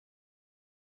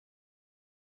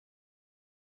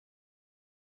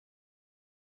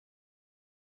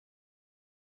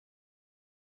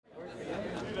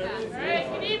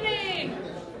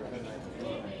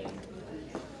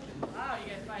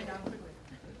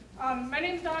My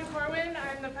name is Dawn Corwin.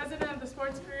 I'm the president of the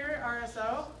Sports Career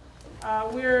RSO.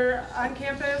 We're on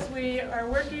campus. We are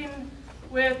working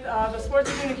with the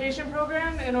Sports Communication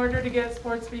Program in order to get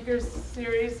Sports Speakers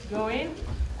Series going.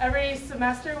 Every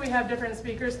semester we have different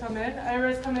speakers come in.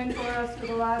 Ira's come in for us for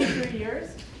the last 3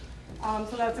 years,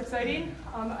 so that's exciting.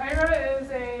 Ira is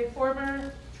a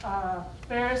former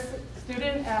Ferris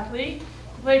student athlete.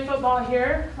 Played football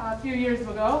here a few years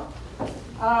ago.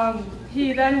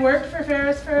 He then worked for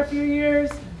Ferris for a few years,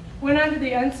 went on to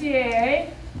the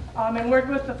NCAA and worked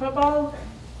with the football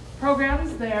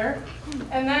programs there.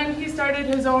 And then he started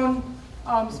his own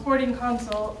sporting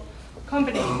consult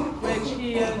company, which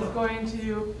he is going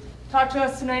to talk to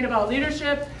us tonight about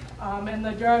leadership and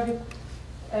the drug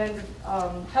and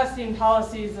testing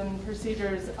policies and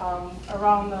procedures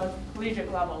around the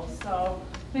collegiate level. So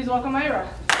please welcome Ira.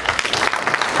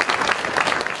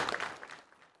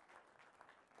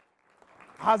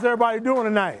 How's everybody doing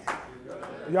tonight?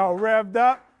 Y'all revved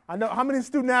up? I know. How many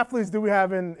student athletes do we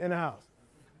have in the house?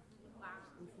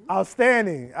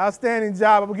 Outstanding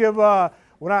job. I will give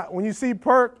when you see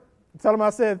Perk, tell him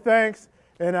I said thanks.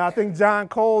 And I think John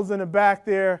Cole's in the back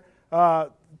there.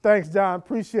 Thanks, John.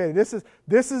 Appreciate it.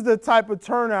 This is the type of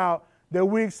turnout that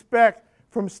we expect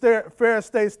from Ferris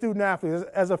State student athletes.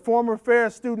 As a former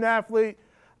Ferris student athlete,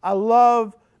 I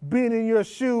love being in your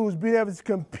shoes, being able to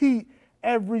compete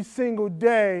every single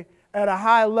day at a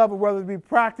high level, whether it be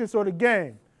practice or the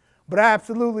game. But I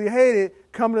absolutely hate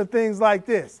it coming to things like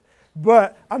this.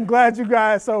 But I'm glad you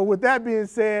guys, so with that being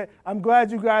said, I'm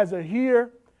glad you guys are here.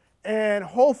 And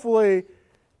hopefully,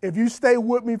 if you stay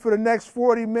with me for the next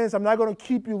 40 minutes, I'm not going to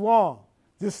keep you long.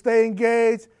 Just stay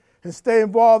engaged and stay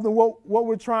involved in what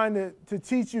we're trying to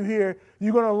teach you here.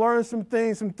 You're going to learn some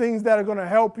things that are going to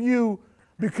help you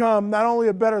become not only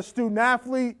a better student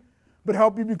athlete, but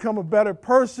help you become a better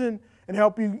person and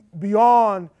help you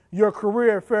beyond your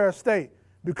career at Ferris State.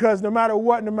 Because no matter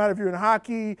what, no matter if you're in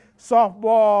hockey,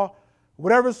 softball,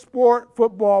 whatever sport,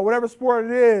 football, whatever sport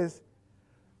it is,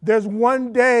 there's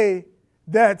one day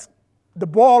that the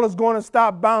ball is going to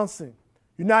stop bouncing.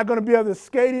 You're not going to be able to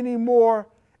skate anymore,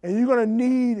 and you're going to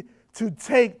need to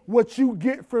take what you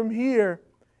get from here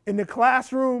in the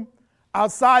classroom,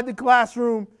 outside the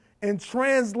classroom, and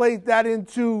translate that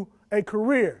into a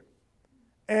career.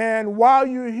 And while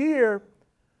you're here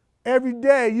every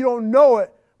day, you don't know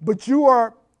it, but you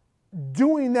are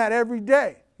doing that every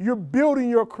day. You're building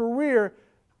your career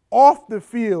off the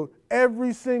field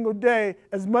every single day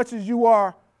as much as you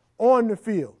are on the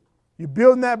field. You're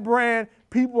building that brand.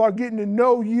 People are getting to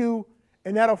know you,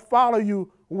 and that'll follow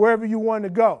you wherever you want to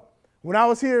go. When I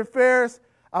was here at Ferris,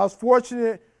 I was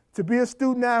fortunate to be a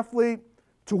student athlete,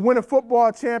 to win a football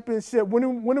championship. When are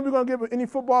we going to get any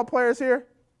football players here?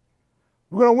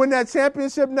 We're going to win that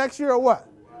championship next year or what?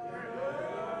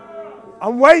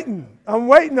 I'm waiting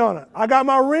on it. I got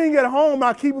my ring at home.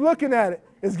 I keep looking at it.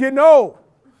 It's getting old.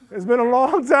 It's been a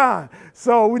long time.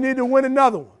 So we need to win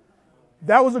another one.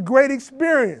 That was a great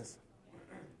experience.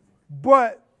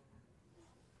 But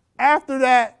after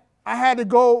that, I had to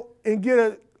go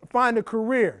and find a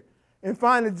career and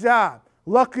find a job.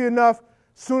 Lucky enough,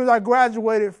 as soon as I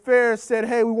graduated, Ferris said,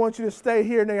 hey, we want you to stay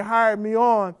here, and they hired me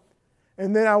on.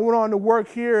 And then I went on to work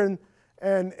here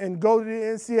and go to the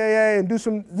NCAA and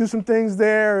do some things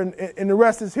there, and the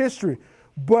rest is history.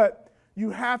 But you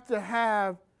have to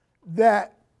have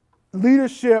that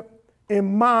leadership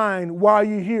in mind while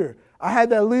you're here. I had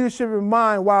that leadership in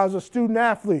mind while I was a student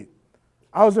athlete.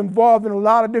 I was involved in a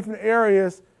lot of different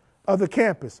areas of the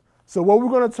campus. So what we're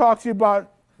going to talk to you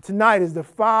about tonight is the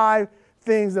 5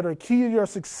 things that are key to your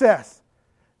success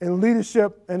in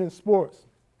leadership and in sports.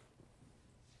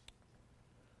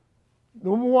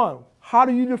 Number 1, how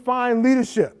do you define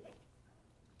leadership?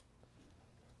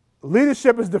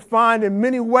 Leadership is defined in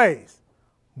many ways,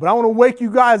 but I want to wake you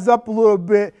guys up a little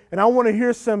bit, and I want to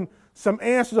hear some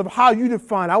answers of how you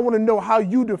define. I want to know how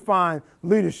you define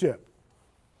leadership.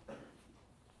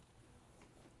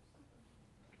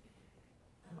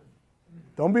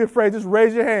 Don't be afraid, just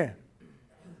raise your hand.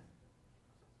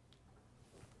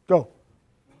 Go.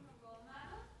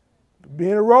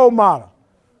 Being a role model.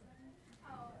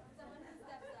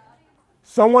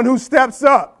 Someone who steps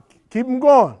up. Keep them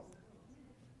going.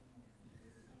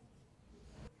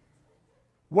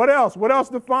 What else? What else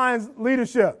defines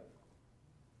leadership?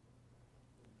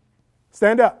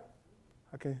 Stand up.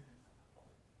 Okay.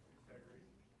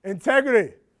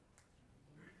 Integrity.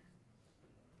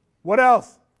 What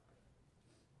else?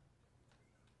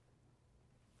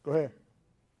 Go ahead.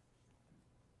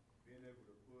 Being able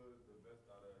to pull the best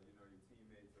out of your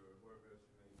teammates or whoever else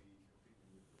you may be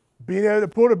competing with. Being able to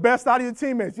pull the best out of your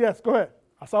teammates. Yes, go ahead.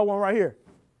 I saw one right here.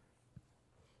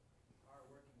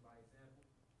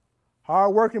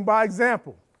 Hard working by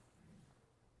example.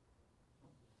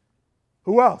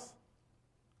 Who else?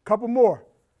 A couple more.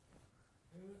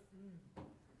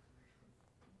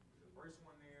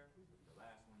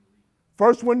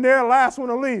 First one there, last one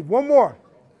to leave. One more.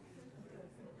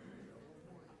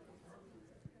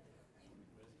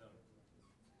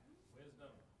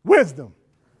 Wisdom.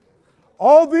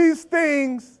 All these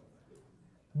things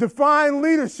define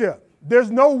leadership. There's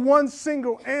no one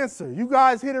single answer. You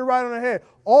guys hit it right on the head.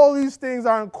 All these things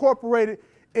are incorporated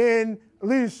in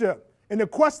leadership. And the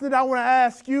question that I want to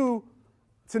ask you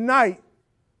tonight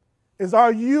is,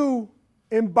 are you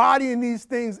embodying these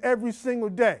things every single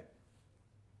day?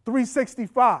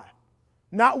 365.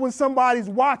 Not when somebody's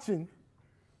watching,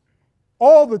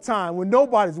 all the time when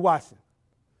nobody's watching.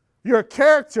 Your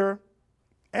character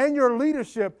and your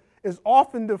leadership is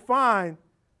often defined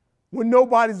when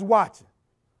nobody's watching.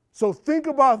 So think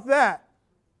about that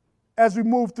as we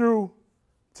move through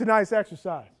tonight's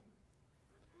exercise.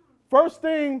 First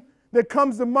thing that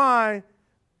comes to mind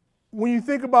when you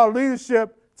think about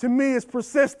leadership, to me, is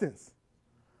persistence.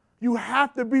 You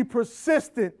have to be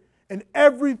persistent in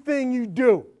everything you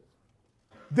do.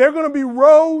 There are going to be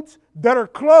roads that are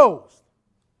closed.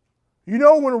 You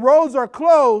know, when roads are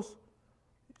closed,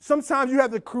 sometimes you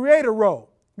have to create a road.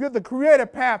 You have to create a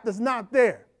path that's not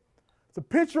there. It's a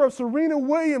picture of Serena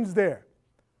Williams there.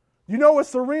 You know what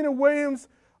Serena Williams,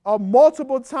 a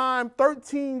multiple-time,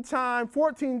 13-time,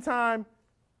 14-time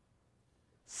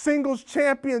singles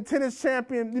champion, tennis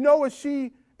champion, you know where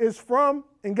she is from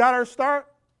and got her start?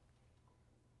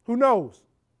 Who knows?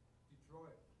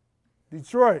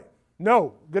 Detroit.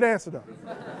 No. Good answer, though.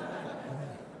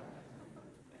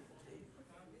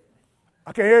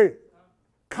 I can hear you.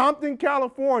 Compton,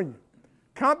 California.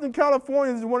 Compton,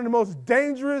 California is one of the most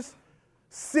dangerous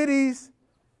cities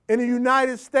in the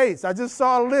United States. I just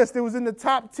saw a list. It was in the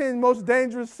top 10 most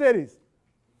dangerous cities.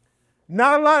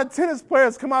 Not a lot of tennis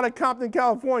players come out of Compton,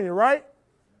 California, right?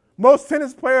 Most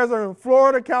tennis players are in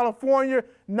Florida, California,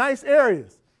 nice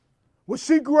areas. Well,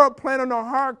 she grew up playing on the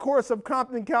hard course of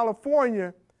Compton,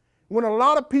 California, when a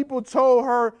lot of people told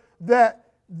her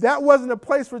that that wasn't a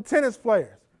place for tennis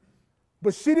players.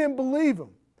 But she didn't believe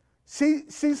them. She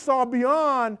saw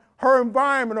beyond her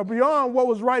environment or beyond what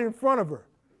was right in front of her.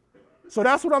 So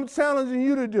that's what I'm challenging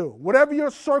you to do. Whatever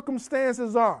your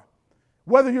circumstances are,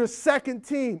 whether you're second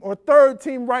team or third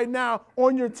team right now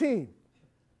on your team,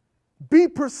 be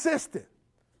persistent.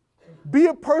 Be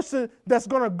a person that's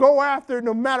going to go after it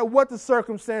no matter what the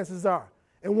circumstances are.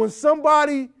 And when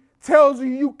somebody tells you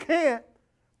you can't,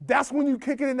 that's when you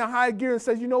kick it into high gear and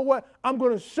say, you know what, I'm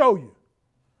going to show you.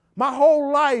 My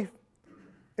whole life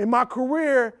and my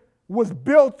career was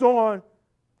built on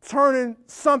turning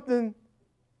nothing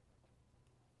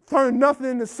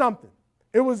into something.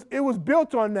 It was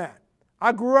built on that.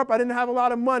 I grew up, I didn't have a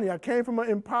lot of money. I came from an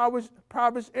impoverished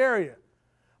area.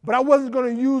 But I wasn't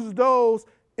going to use those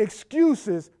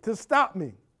excuses to stop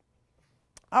me.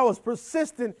 I was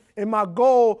persistent in my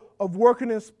goal of working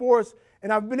in sports,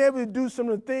 and I've been able to do some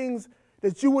of the things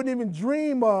that you wouldn't even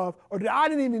dream of or that I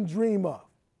didn't even dream of.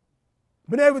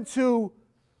 Been able to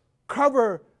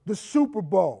cover the Super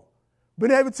Bowl,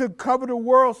 been able to cover the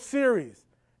World Series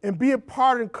and be a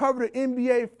part and cover the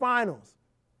NBA Finals.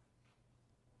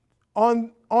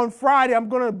 On Friday, I'm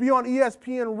going to be on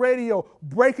ESPN radio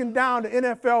breaking down the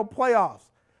NFL playoffs,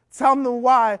 telling them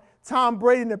why Tom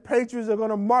Brady and the Patriots are going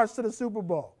to march to the Super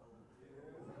Bowl.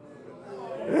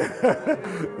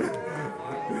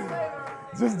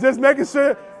 just making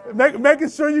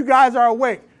sure you guys are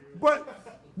awake. But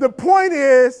the point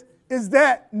is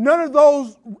that none of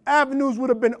those avenues would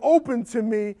have been open to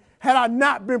me had I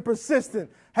not been persistent,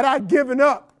 had I given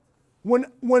up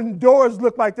when doors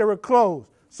looked like they were closed.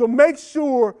 So make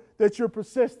sure that you're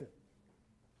persistent.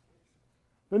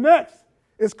 The next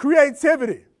is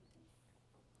creativity.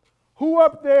 Who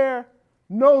up there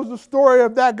knows the story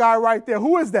of that guy right there?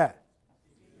 Who is that?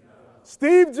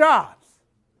 Steve Jobs.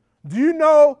 Do you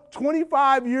know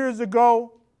 25 years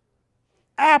ago,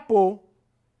 Apple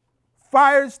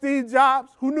fired Steve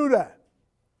Jobs? Who knew that?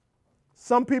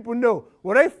 Some people knew.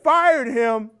 Well, they fired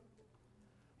him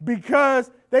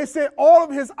because they said all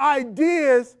of his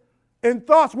ideas and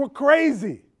thoughts were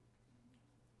crazy.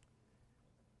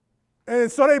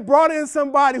 And so they brought in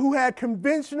somebody who had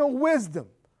conventional wisdom,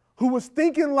 who was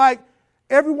thinking like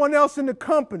everyone else in the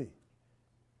company.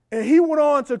 And he went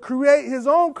on to create his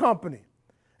own company.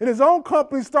 And his own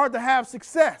company started to have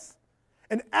success.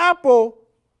 And Apple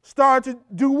started to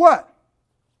do what?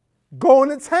 Go in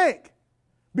the tank.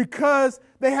 Because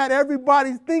they had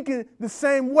everybody thinking the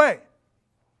same way.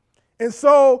 And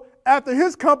so after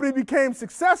his company became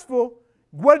successful,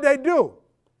 what did they do?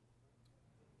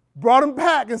 brought him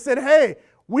back and said, hey,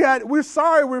 we're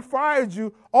sorry we fired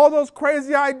you. All those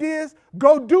crazy ideas,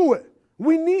 go do it.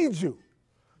 We need you.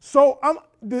 So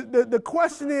the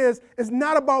question is, it's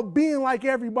not about being like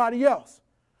everybody else.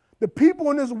 The people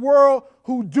in this world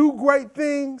who do great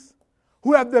things,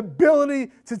 who have the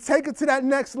ability to take it to that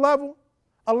next level,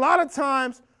 a lot of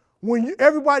times when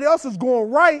everybody else is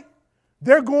going right,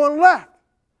 they're going left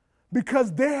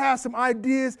because they have some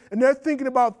ideas and they're thinking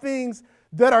about things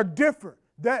that are different,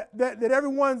 that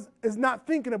everyone is not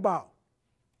thinking about.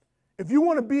 If you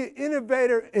want to be an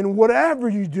innovator in whatever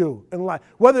you do in life,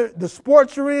 whether the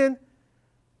sports you're in,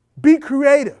 be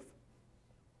creative.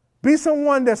 Be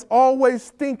someone that's always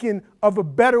thinking of a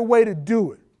better way to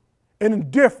do it and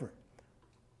different.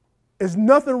 There's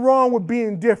nothing wrong with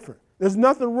being different. There's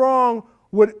nothing wrong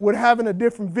with having a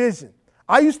different vision.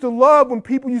 I used to love when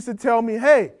people used to tell me,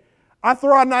 hey, I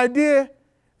throw out an idea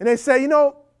and they say,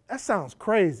 that sounds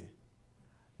crazy.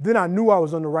 Then I knew I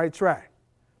was on the right track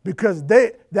because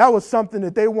that was something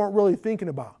that they weren't really thinking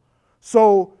about.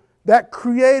 So that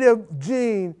creative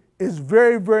gene is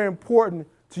very, very important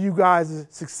to you guys'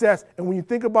 success. And when you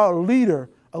think about a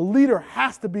leader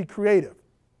has to be creative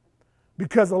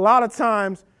because a lot of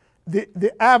times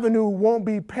the avenue won't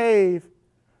be paved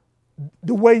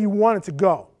the way you want it to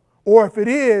go. Or if it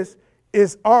is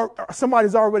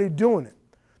somebody's already doing it.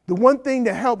 The one thing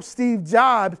that helped Steve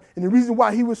Jobs and the reason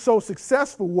why he was so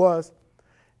successful was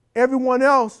everyone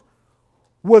else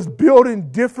was building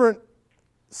different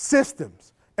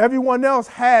systems. Everyone else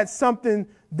had something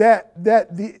that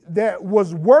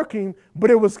was working,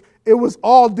 but it was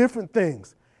all different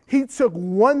things. He took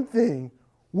one thing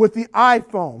with the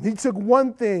iPhone. He took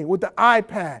one thing with the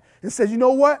iPad and said, you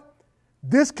know what?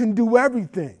 This can do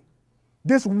everything.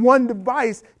 This one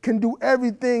device can do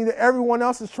everything that everyone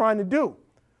else is trying to do.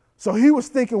 So he was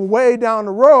thinking way down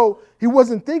the road. He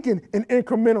wasn't thinking in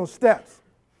incremental steps.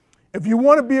 If you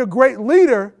want to be a great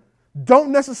leader,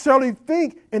 don't necessarily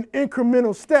think in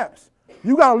incremental steps.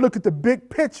 You got to look at the big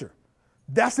picture.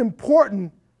 That's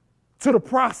important to the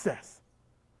process.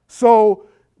 So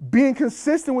being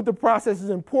consistent with the process is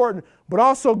important, but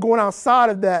also going outside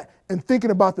of that and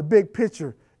thinking about the big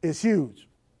picture is huge.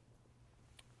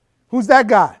 Who's that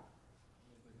guy?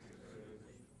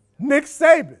 Nick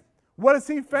Saban. What is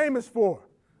he famous for?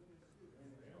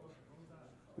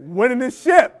 Winning the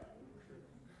ship.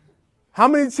 How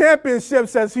many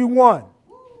championships has he won?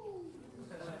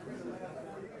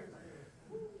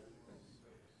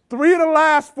 3 of the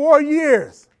last 4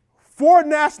 years. 4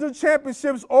 national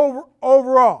championships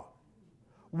overall.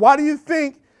 Why do you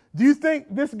think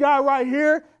this guy right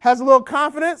here has a little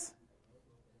confidence?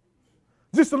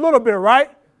 Just a little bit, right?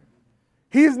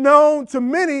 He's known to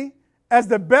many as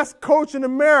the best coach in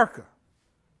America.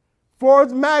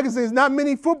 Forbes magazine, not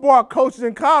many football coaches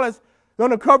in college on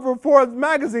the cover of Forbes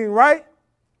magazine, right?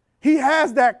 He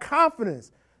has that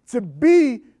confidence to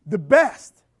be the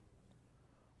best.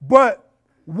 But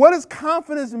what does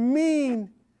confidence mean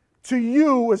to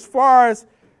you as far as,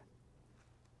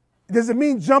 does it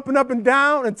mean jumping up and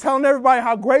down and telling everybody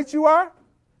how great you are?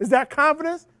 Is that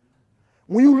confidence?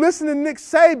 When you listen to Nick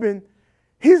Saban,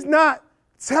 he's not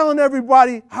telling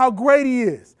everybody how great he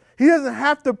is. He doesn't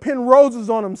have to pin roses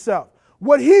on himself.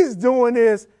 What he's doing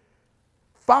is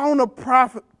following a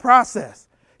process.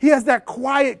 He has that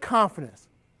quiet confidence.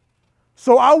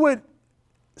 So I would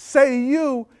say to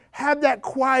you, have that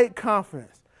quiet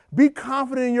confidence. Be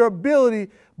confident in your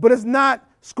ability, but it's not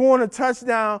scoring a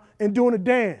touchdown and doing a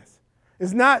dance.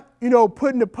 It's not,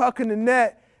 putting the puck in the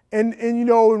net and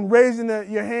raising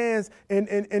your hands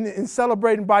and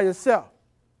celebrating by yourself.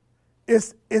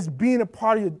 It's being a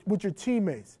part with your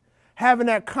teammates. Having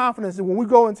that confidence that when we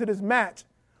go into this match,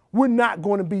 we're not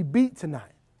going to be beat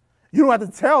tonight. You don't have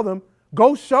to tell them.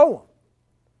 Go show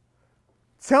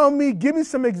them. Give me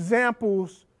some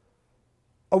examples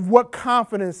of what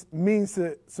confidence means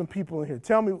to some people in here.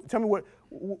 Tell me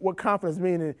what confidence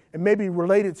means and maybe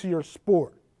relate it to your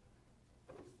sport.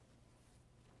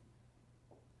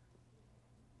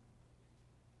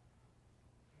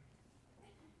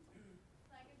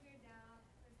 Like if you're down,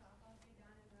 for softball, if you're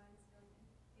down and runs, don't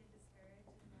get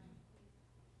discouraged and then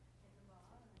hit the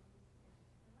ball and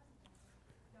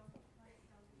don't give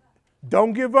up.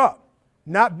 Don't give up.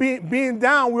 Not being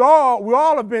down. We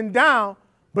all have been down,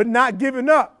 but not giving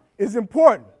up is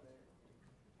important.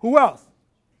 Who else?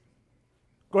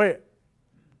 Go ahead.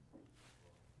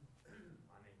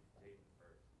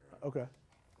 Okay.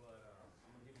 But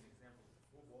I'm gonna give you an example of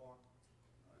football.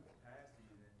 The past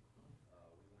season, we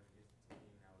went against a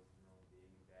team that was, big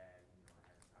and bad.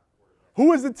 Had a top quarterback.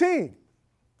 Who is the team?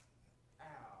 I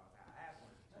asked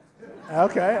one.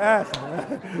 Okay, ask.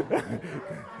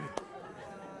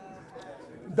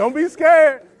 Don't be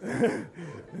scared. So we, as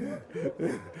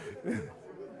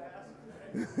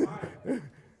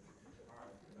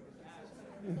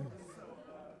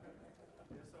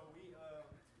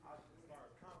far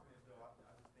as confidence though, I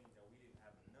just think that we didn't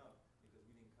have enough because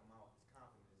we didn't come out as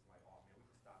confident. It's like, oh man,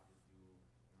 we can stop this dude.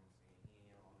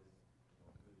 You know what I'm saying? He ain't all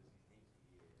as good as he thinks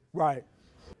he is. Right.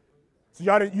 So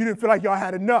you didn't feel like y'all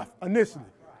had enough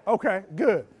initially. Okay,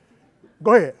 good.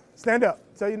 Go ahead. Stand up.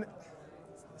 Stand up.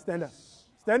 Stand up.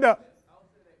 I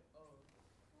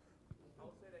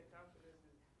would say that confidence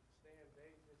is staying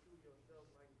based and true to yourself.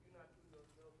 Like if you're not true to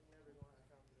yourself, you're never gonna have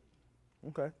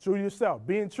confidence. Okay. True to yourself.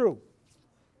 Being true.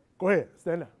 Go ahead.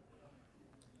 Stand up.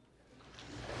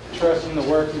 Trusting the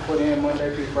work you put in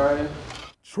Monday through Friday.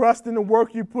 Trust in the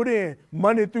work you put in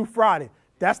Monday through Friday.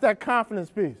 That's that confidence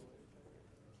piece.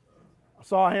 I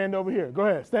saw a hand over here. Go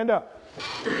ahead. Stand up.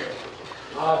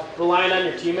 Relying on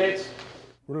your teammates.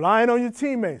 Relying on your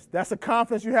teammates. That's the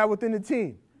confidence you have within the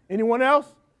team. Anyone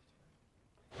else?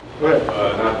 Go ahead.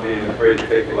 Not being afraid to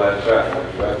take the last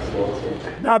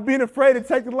shot. Not being afraid to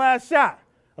take the last shot.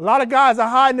 A lot of guys are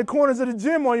hiding in the corners of the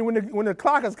gym on you when the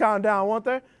clock is counting down, won't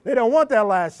they? They don't want that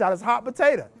last shot. It's hot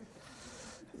potato.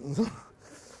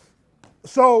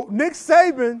 So Nick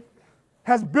Saban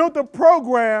has built a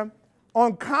program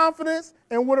on confidence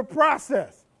and with a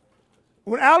process.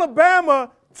 When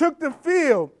Alabama took the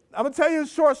field, I'm going to tell you a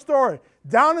short story.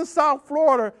 Down in South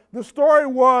Florida, the story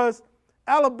was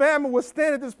Alabama was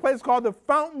staying at this place called the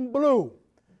Fountain Blue.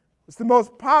 It's the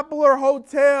most popular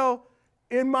hotel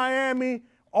in Miami.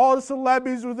 All the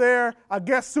celebrities were there. I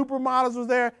guess supermodels was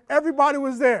there. Everybody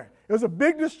was there. It was a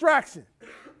big distraction.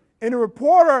 And the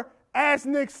reporter asked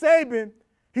Nick Saban,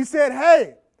 he said,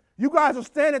 hey, you guys are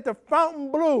staying at the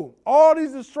Fountain Blue. All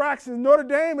these distractions. Notre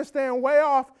Dame is staying way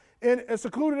off in a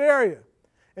secluded area.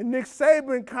 And Nick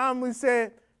Saban calmly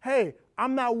said, hey,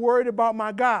 I'm not worried about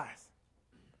my guys.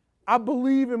 I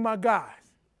believe in my guys.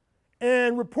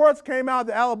 And reports came out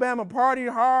that Alabama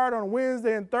partied hard on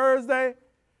Wednesday and Thursday.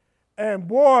 And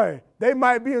boy, they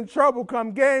might be in trouble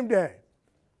come game day.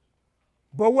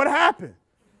 But what happened?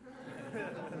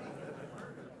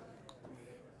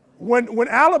 When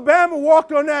Alabama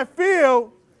walked on that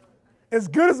field, as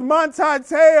good as Monte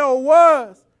Teo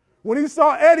was, when he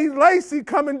saw Eddie Lacy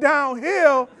coming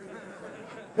downhill,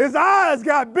 his eyes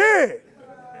got big.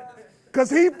 Because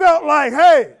he felt like,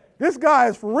 hey, this guy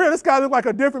is for real. This guy looks like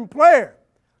a different player.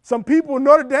 Some people,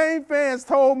 Notre Dame fans,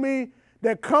 told me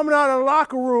that coming out of the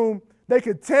locker room, they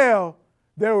could tell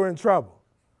they were in trouble.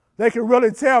 They could really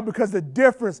tell because the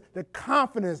difference, the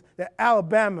confidence that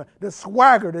Alabama, the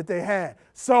swagger that they had.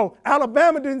 So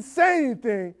Alabama didn't say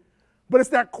anything, but it's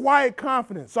that quiet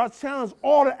confidence. So I challenge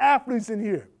all the athletes in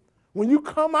here. When you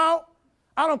come out,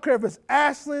 I don't care if it's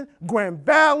Ashland, Grand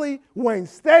Valley, Wayne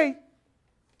State,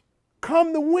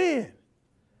 come to win.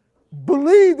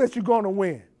 Believe that you're going to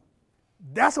win.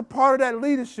 That's a part of that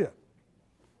leadership.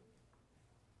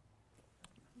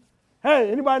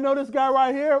 Hey, anybody know this guy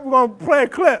right here? We're going to play a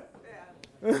clip.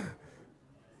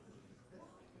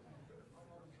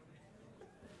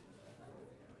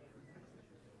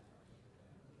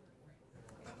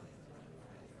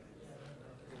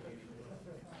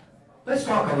 Let's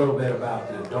talk a little bit about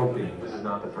the doping. This is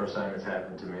not the first time it's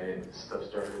happened to me. Stuff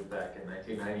started back in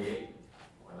 1998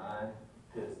 when I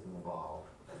pissed in the bottle.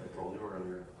 As I told you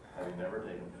earlier, having never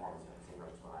taken performance-enhancing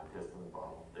drugs, when I pissed in the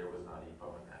bottle, there was not EPO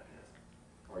in that piss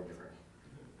or urine.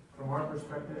 From our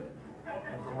perspective,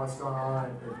 and from what's gone on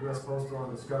at U.S. Postal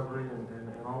and Discovery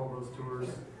and all of those tours,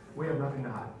 we have nothing to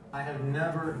hide. I have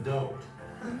never doped.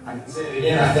 I can say it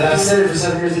again. I've said it for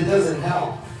 7 years. It doesn't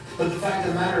help. But the fact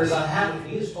of the matter is, I haven't.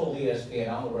 He has told ESPN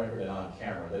on the record and on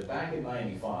camera that back in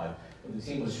 '95, when the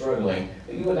team was struggling,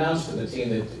 that you announced to the team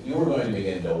that you were going to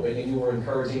begin doping and you were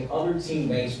encouraging other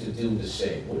teammates to do the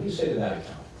same. What do you say to that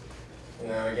account? You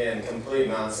know, again, complete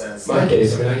nonsense. My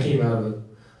case, I mean, I came out of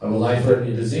a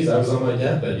life-threatening disease. I was on my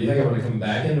deathbed. You think I'm going to come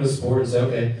back into a sport and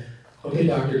say, okay,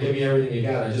 doctor, give me everything you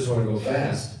got. I just want to go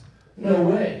fast. No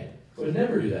way. I would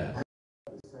never do that. I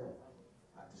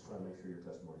just want to make sure your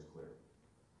testimony is clear.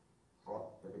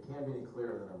 Well, if it can't be any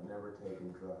clearer than I've never taken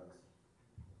drugs,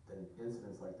 then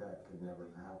incidents like that could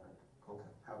never happen. Okay.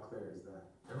 How clear is that?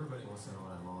 Everybody wants to know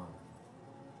what I'm on.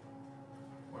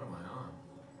 What am I on?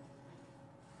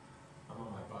 I'm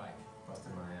on my bike,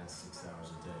 busting my ass 6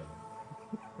 hours a day.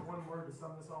 One word to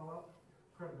sum this all up,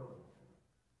 credibility.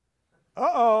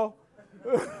 Uh-oh.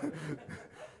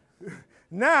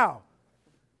 Now,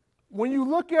 when you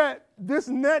look at this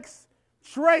next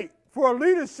trait for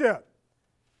leadership,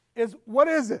 what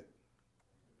is it?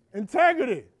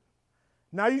 Integrity.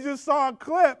 Now, you just saw a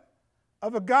clip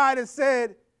of a guy that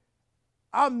said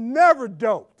I'm never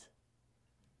doped.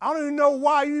 I don't even know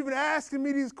why you even asking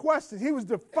me these questions. He was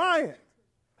defiant,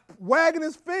 wagging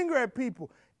his finger at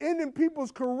people, ending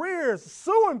people's careers,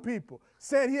 suing people,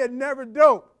 saying he had never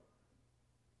doped.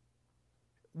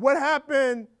 What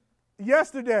happened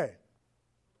yesterday?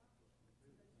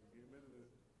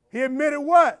 He admitted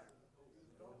what?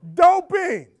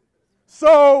 Doping.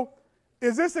 So,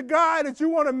 is this a guy that you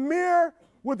want to mirror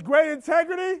with great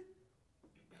integrity?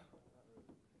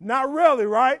 Not really,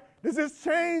 right? Does this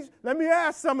change? Let me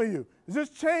ask some of you. Does this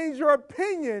change your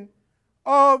opinion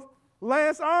of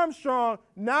Lance Armstrong?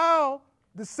 Now,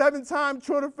 the 7-time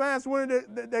Tour de France winner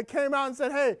that came out and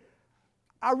said, hey,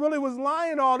 I really was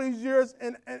lying all these years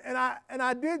and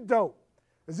I did dope.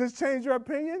 Does this change your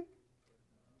opinion?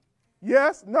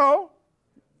 Yes? No?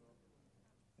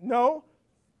 No?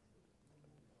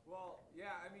 Well,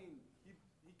 yeah, I mean, he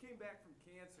came back from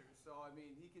cancer, so, I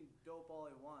mean, he can dope all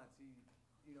he wants. He,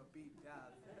 beat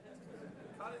death.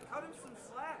 Cut him some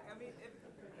slack. I mean, if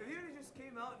he would have just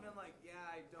came out and been like,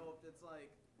 yeah, I doped, it's like,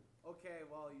 okay,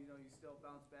 well, you still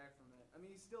bounced back from it. I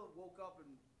mean, he still woke up and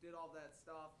did all that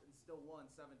stuff and still won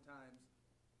 7 times.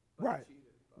 Right.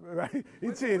 Right.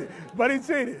 He cheated. But he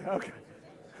cheated. Okay.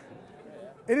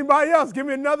 Anybody else? Give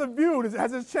me another view.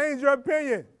 Has this changed your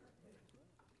opinion?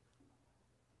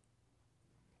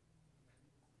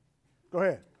 Go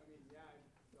ahead.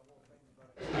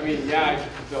 I mean, yeah,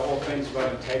 the whole thing's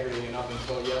about integrity, and up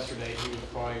until yesterday, he was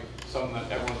probably someone that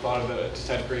everyone thought of that just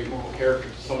had great moral character.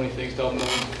 So many things to help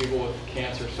millions of people with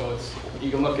cancer, so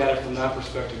you can look at it from that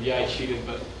perspective. Yeah, he cheated,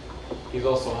 but he's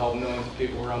also helped millions of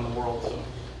people around the world, so. I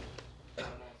don't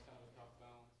know, it's kind of a tough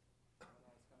balance.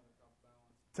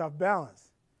 Tough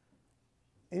balance.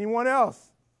 Anyone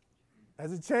else?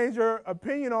 Has it changed your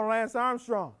opinion on Lance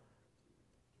Armstrong?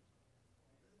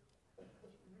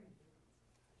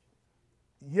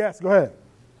 Yes, go ahead.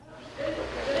 He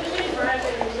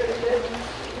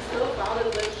still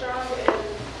founded Livestrong and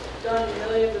done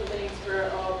millions of things for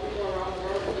people around the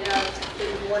world. And yeah,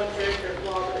 there's one character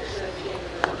flaw, but it shouldn't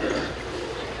change it.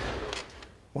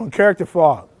 One character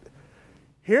flaw.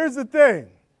 Here's the thing.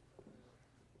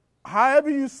 However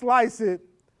you slice it,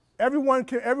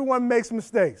 everyone makes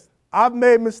mistakes. I've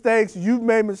made mistakes. You've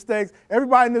made mistakes.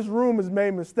 Everybody in this room has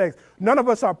made mistakes. None of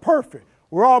us are perfect.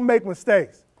 We all make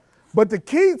mistakes. But the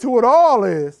key to it all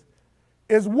is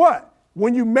what?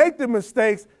 When you make the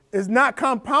mistakes, is not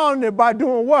compounding it by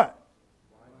doing what?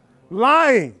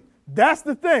 Lying. That's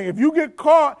the thing. If you get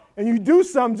caught and you do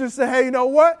something, just say, hey, you know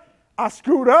what? I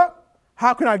screwed up.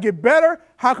 How can I get better?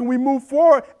 How can we move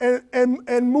forward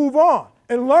and move on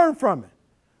and learn from it?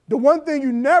 The one thing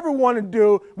you never want to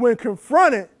do when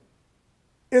confronted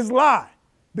is lie,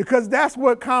 because that's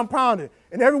what compounded.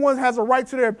 And everyone has a right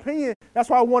to their opinion. That's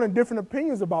why I wanted different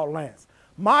opinions about Lance.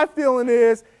 My feeling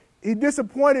is he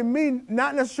disappointed me,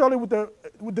 not necessarily with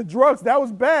the drugs. That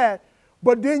was bad.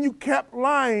 But then you kept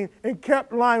lying and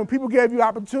kept lying. When people gave you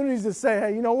opportunities to say,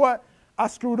 hey, you know what? I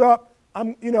screwed up. I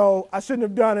shouldn't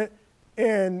have done it.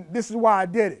 And this is why I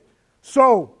did it.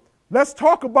 So let's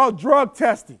talk about drug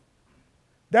testing.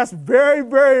 That's very,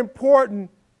 very important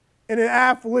in an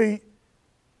athlete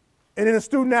and in a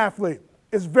student athlete.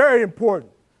 It's very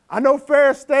important. I know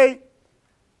Ferris State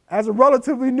has a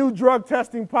relatively new drug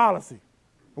testing policy.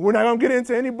 We're not going to get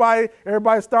into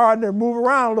everybody starting to move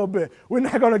around a little bit. We're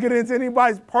not going to get into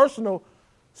anybody's personal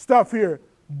stuff here.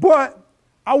 But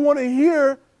I want to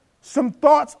hear some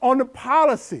thoughts on the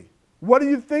policy. What do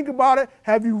you think about it?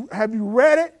 Have you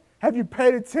read it? Have you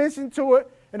paid attention to it?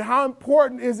 And how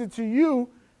important is it to you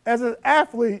as an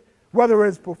athlete, whether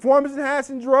it's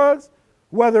performance-enhancing drugs,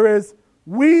 whether it's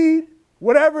weed,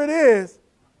 whatever it is,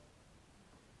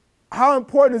 how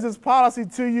important is this policy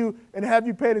to you, and have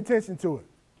you paid attention to it?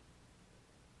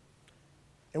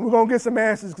 And we're going to get some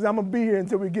answers, because I'm going to be here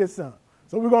until we get some.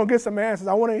 So we're going to get some answers.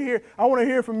 I want to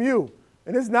hear from you.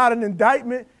 And it's not an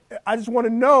indictment. I just want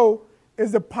to know,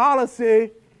 is the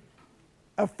policy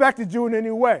affected you in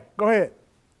any way? Go ahead.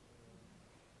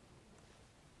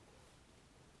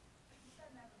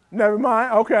 Never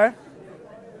mind. Okay.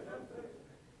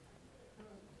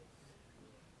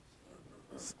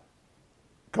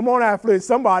 Come on, athletes,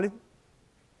 somebody.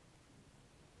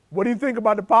 What do you think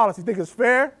about the policy? Think it's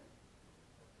fair?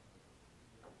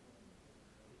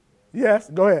 Yes,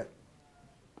 go ahead.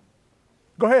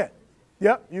 Go ahead.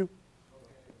 Yep, you.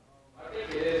 I think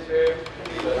it is fair,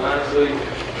 but honestly,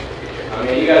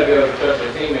 you got to be able to trust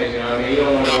your teammates, you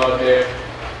don't want to go out there,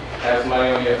 have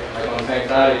somebody on the same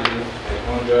side as you,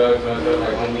 on drugs, on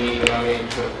stuff, on weed, I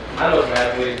know some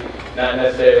athletes, not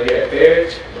necessarily here at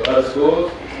Ferris, but other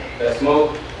schools, that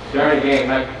smoke, during the game,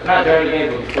 not during the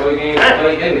game, but before the game,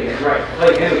 play in the game, right?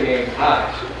 Play in the game high.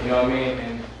 You know what I mean?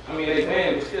 And I mean they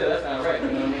win, but still that's not right. You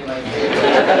know what I mean? Like.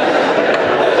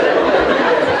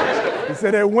 He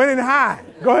said they're winning high.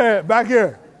 Go ahead, back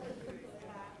here.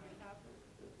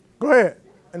 Go ahead,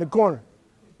 in the corner.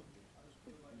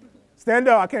 Stand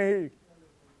up, I can't hear you.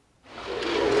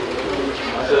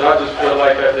 I said, I just feel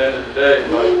like at the end of the day,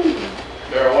 like,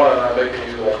 marijuana not making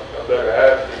you like a better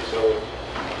athlete, so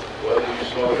whether you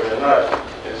smoke it or not,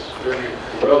 it's really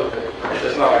irrelevant.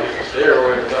 It's not like it's a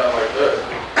steroid or nothing like that.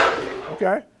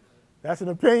 Okay, that's an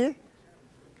opinion.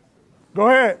 Go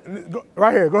ahead,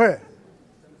 right here, go ahead.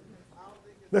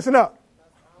 Listen up.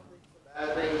 I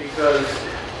think because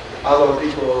although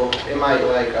people, it might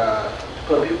like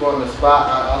put people on the spot,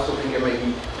 I also think it makes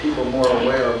people more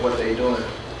aware of what they're doing.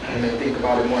 And they think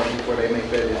about it more before they make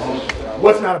their decisions.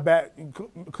 What's not a bad,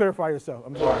 clarify yourself.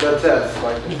 I'm sorry. The test.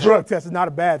 Like the drug test is not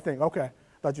a bad thing. Okay.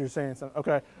 Thought you were saying something.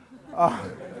 Okay.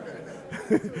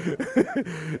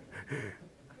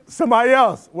 Somebody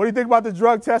else. What do you think about the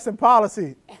drug testing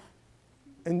policy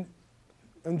and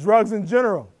drugs in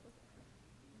general?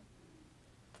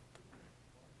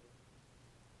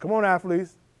 Come on,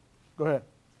 athletes. Go ahead.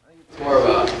 It's more of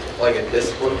a, like a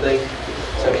discipline thing.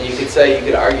 So I mean, you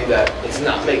could argue that it's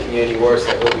not making you any worse.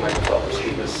 Like what Michael Phelps,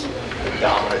 he was a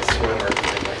dominant swimmer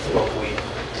and like smoked weed.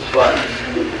 But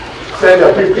stand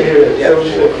up, people can hear it. Yeah,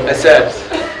 I said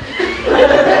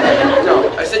no.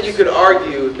 I said you could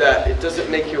argue that it doesn't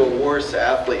make you a worse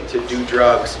athlete to do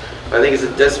drugs. But I think it's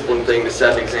a discipline thing to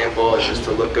set an example and just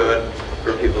to look good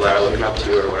for people that are looking up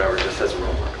to you or whatever, just as a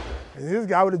role model. And this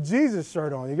guy with a Jesus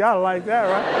shirt on. You gotta like that,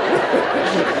 right?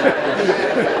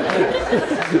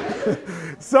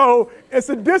 So it's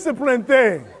a discipline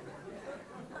thing.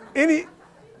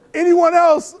 Anyone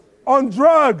else on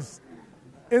drugs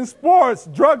in sports,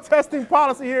 drug testing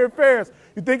policy here at Fairs?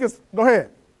 You think it's, go ahead.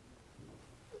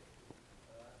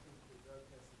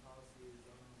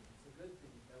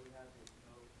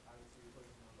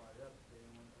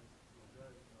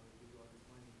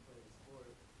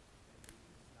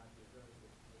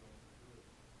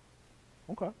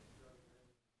 Okay.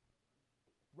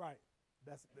 Right.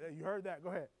 You heard that. Go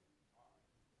ahead.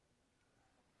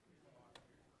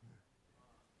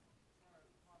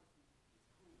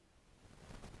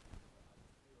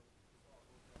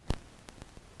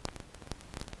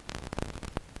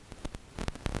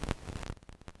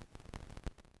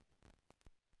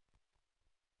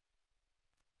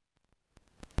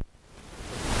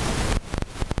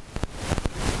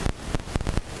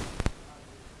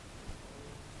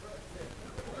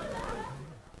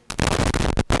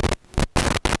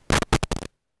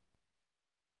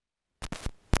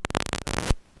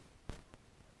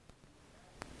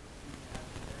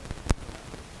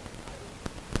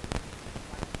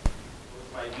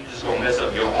 You just gonna mess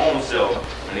up your own self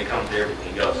when it comes to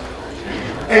everything else.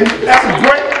 And that's a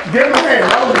great, give him a hand,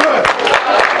 that was good.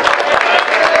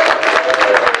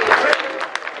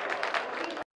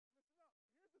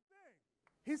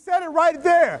 He said it right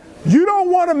there. You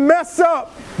don't want to mess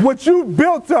up what you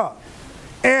built up.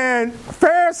 And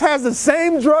Ferris has the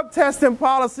same drug testing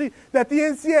policy that the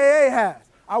NCAA has.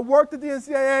 I worked at the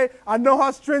NCAA. I know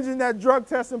how stringent that drug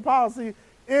testing policy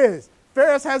is.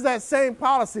 Ferris has that same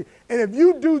policy. And if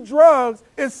you do drugs,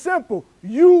 it's simple.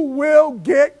 You will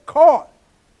get caught.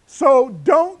 So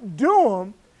don't do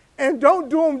them. And don't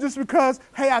do them just because,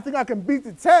 hey, I think I can beat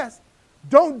the test.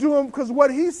 Don't do them because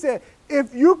what he said,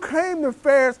 if you came to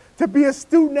Ferris to be a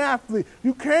student athlete,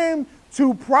 you came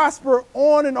to prosper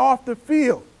on and off the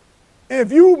field. And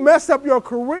if you mess up your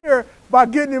career by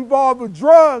getting involved with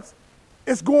drugs,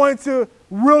 it's going to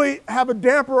really have a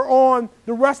damper on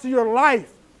the rest of your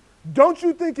life. Don't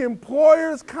you think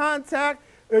employers contact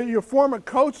your former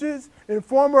coaches and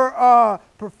former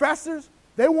professors?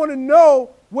 They want to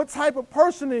know what type of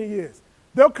person he is.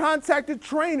 They'll contact a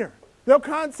trainer. They'll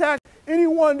contact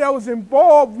anyone that was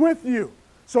involved with you.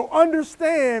 So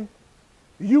understand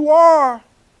you are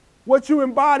what you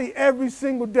embody every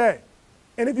single day.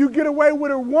 And if you get away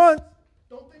with it once,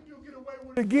 don't think you'll get away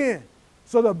with it again.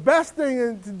 So the best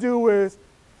thing to do is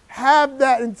have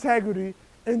that integrity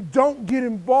and don't get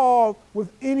involved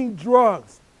with any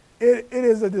drugs. It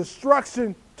is a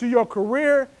destruction to your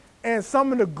career, and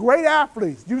some of the great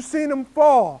athletes, you've seen them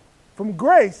fall from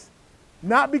grace,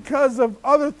 not because of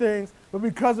other things, but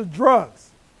because of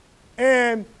drugs.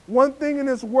 And one thing in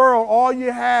this world, all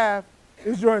you have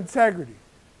is your integrity.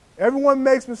 Everyone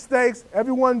makes mistakes,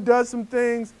 everyone does some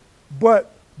things,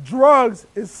 but drugs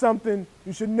is something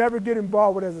you should never get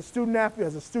involved with as a student athlete,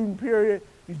 as a student period.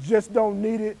 You just don't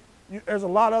need it. There's a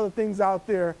lot of other things out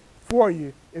there for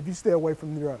you if you stay away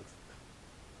from the drugs.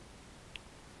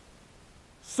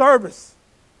 Service.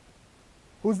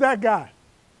 Who's that guy?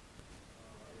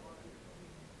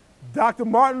 Dr.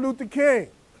 Martin Luther King.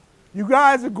 You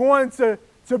guys are going to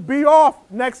be off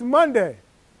next Monday.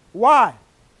 Why?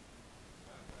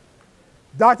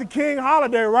 Dr. King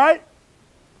holiday, right?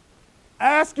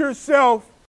 Ask yourself,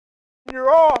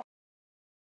 you're off.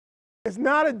 It's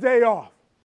not a day off.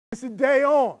 It's a day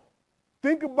on.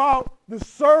 Think about the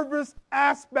service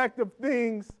aspect of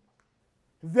things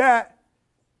that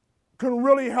can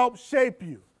really help shape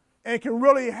you and can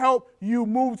really help you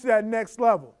move to that next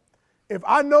level. If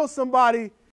I know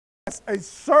somebody that's a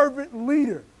servant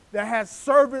leader, that has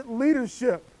servant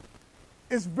leadership,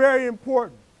 it's very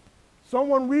important.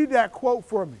 Someone read that quote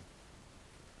for me.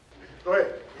 Go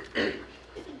ahead.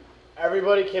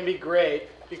 Everybody can be great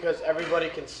because everybody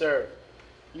can serve.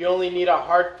 You only need a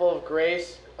heart full of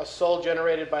grace, a soul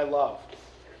generated by love.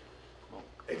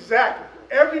 Exactly.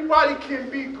 Everybody can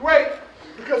be great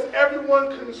because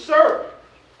everyone can serve.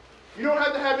 You don't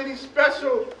have to have any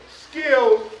special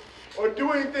skills or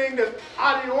do anything that's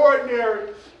out of the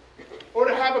ordinary or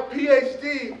to have a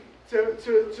PhD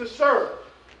to serve.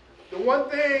 The one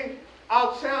thing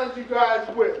I'll challenge you guys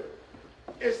with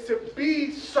is to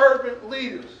be servant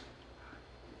leaders.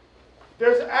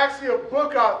 There's actually a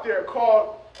book out there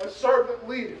called A Servant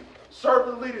Leader,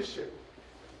 Servant Leadership.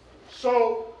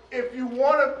 So if you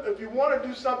want to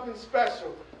do something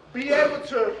special, be able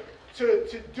to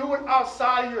do it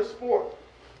outside of your sport.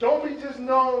 Don't be just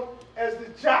known as the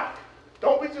jock.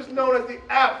 Don't be just known as the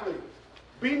athlete.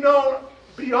 Be known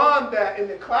beyond that in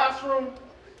the classroom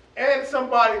and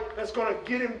somebody that's going to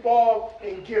get involved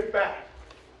and give back.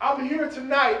 I'm here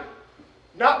tonight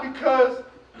not because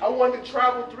I wanted to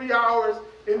travel 3 hours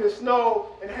in the snow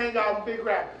and hang out in Big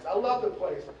Rapids. I love the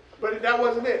place, but that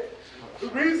wasn't it. The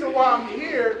reason why I'm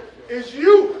here is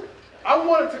you. I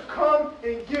wanted to come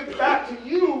and give back to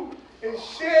you and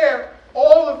share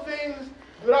all the things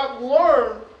that I've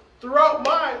learned throughout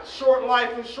my short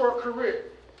life and short career.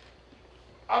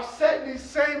 I've sat in these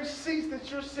same seats that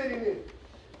you're sitting in.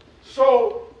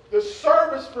 So the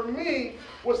service for me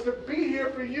was to be here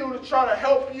for you to try to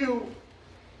help you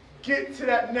get to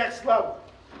that next level.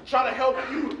 Try to help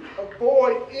you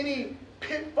avoid any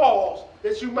pitfalls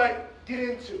that you might get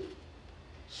into.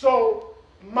 So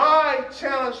my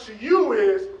challenge to you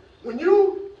is when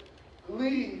you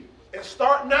leave and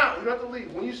start now, you don't have to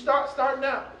leave. When you start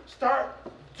now. Start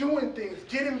doing things.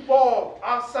 Get involved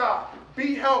outside.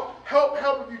 Be help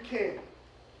if you can.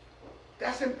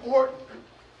 That's important.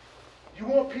 You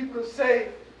want people to say,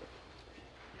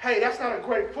 hey, that's not a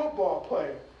great football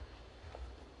player.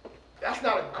 That's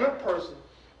not a good person.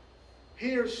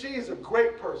 He or she is a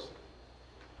great person.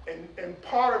 And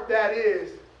part of that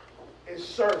is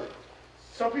serving.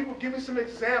 Some people, give me some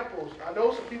examples. I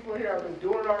know some people here have been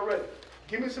doing it already.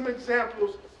 Give me some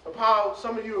examples of how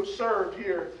some of you have served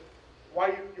here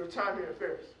while your time here at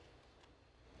Ferris.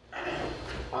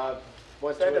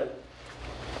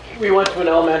 We went to an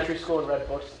elementary school and read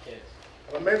books to kids.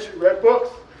 Elementary, read books.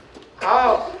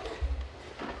 How?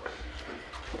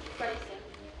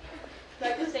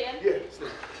 Like to stand? Yeah,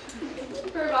 stand.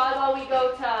 For volleyball, we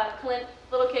go to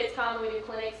little kids come and we do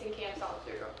clinics and camps all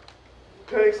through.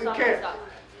 Clinics and camps.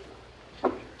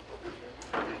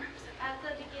 At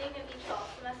the beginning of each fall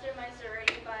semester, my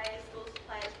sorority buys school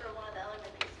supplies for one of the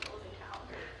elementary schools in town.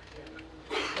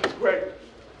 That's great.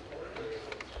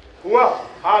 Who else?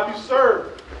 How have you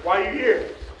served while you're here?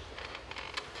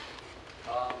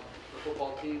 The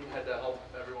football team had to help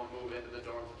everyone move into the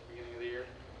dorms at the beginning of the year.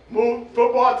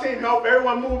 Football team help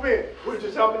everyone move in. We're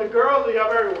just helping the girls or you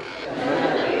help everyone?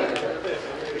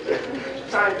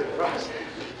 Right?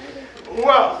 Who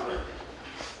else?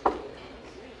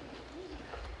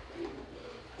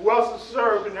 Who else has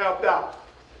served and helped out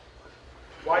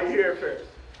while you're here at Ferris?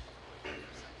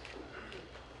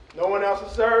 No one else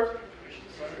has served?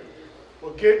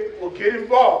 We'll get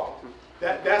involved.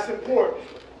 That's important.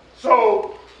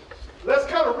 So let's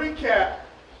kind of recap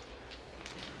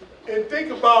and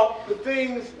think about the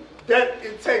things that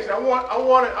it takes. I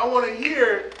want to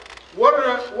hear what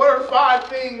are the 5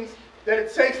 things that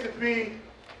it takes to be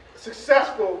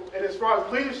successful, and as far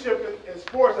as leadership in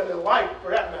sports and in life,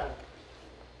 for that matter.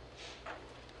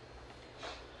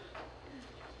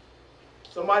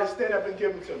 Somebody stand up and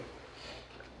give them to me.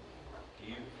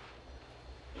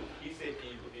 He said, can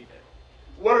you repeat that?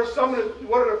 What are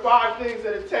the 5 things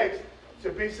that it takes to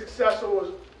be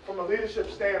successful from a leadership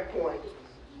standpoint?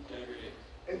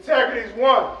 Integrity is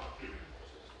 1.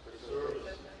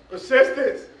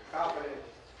 Persistence.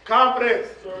 Confidence.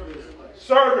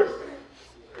 Service.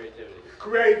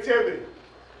 Creativity.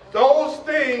 Those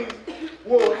things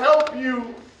will help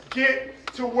you get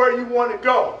to where you want to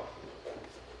go.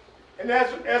 And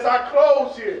as I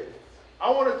close here, I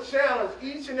want to challenge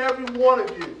each and every one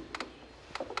of you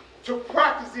to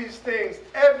practice these things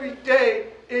every day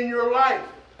in your life.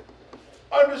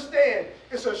 Understand,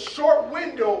 it's a short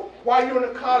window while you're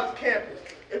on the college campus.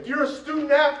 If you're a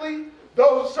student athlete,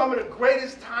 those are some of the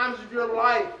greatest times of your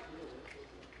life.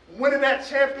 Winning that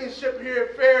championship here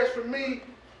at Ferris for me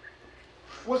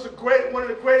was one of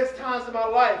the greatest times of my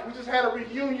life. We just had a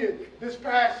reunion this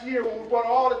past year when we brought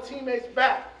all the teammates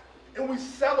back and we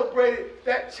celebrated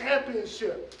that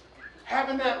championship.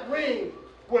 Having that ring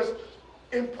was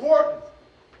important.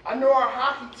 I know our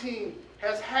hockey team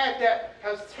has had that,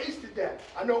 has tasted that.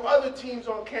 I know other teams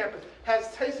on campus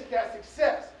has tasted that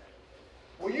success.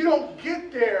 Well, you don't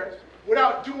get there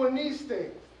without doing these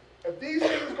things. If these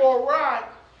things go awry,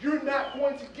 you're not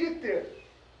going to get there.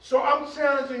 So I'm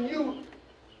challenging you,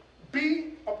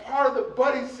 be a part of the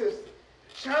buddy system.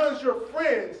 Challenge your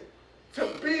friends to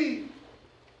be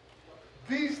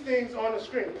these things on the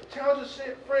screen. Challenge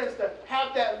your friends to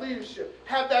have that leadership,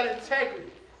 have that integrity,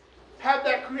 have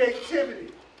that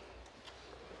creativity,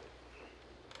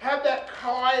 have that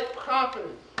quiet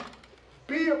confidence.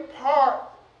 Be a part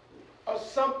of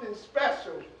something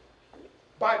special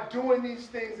by doing these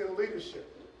things in leadership.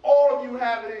 All of you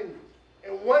have it in you.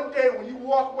 And one day when you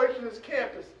walk away from this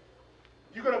campus,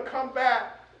 you're going to come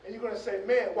back and you're going to say,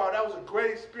 man, wow, that was a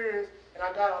great experience and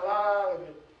I got a lot out of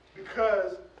it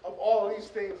because of all of these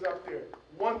things up there,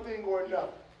 one thing or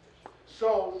another.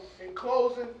 So in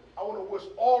closing, I want to wish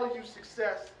all of you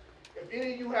success. If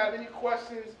any of you have any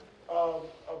questions of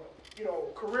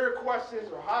career questions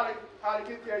or how to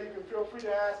get there, you can feel free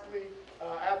to ask me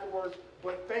afterwards.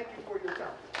 But thank you for your time.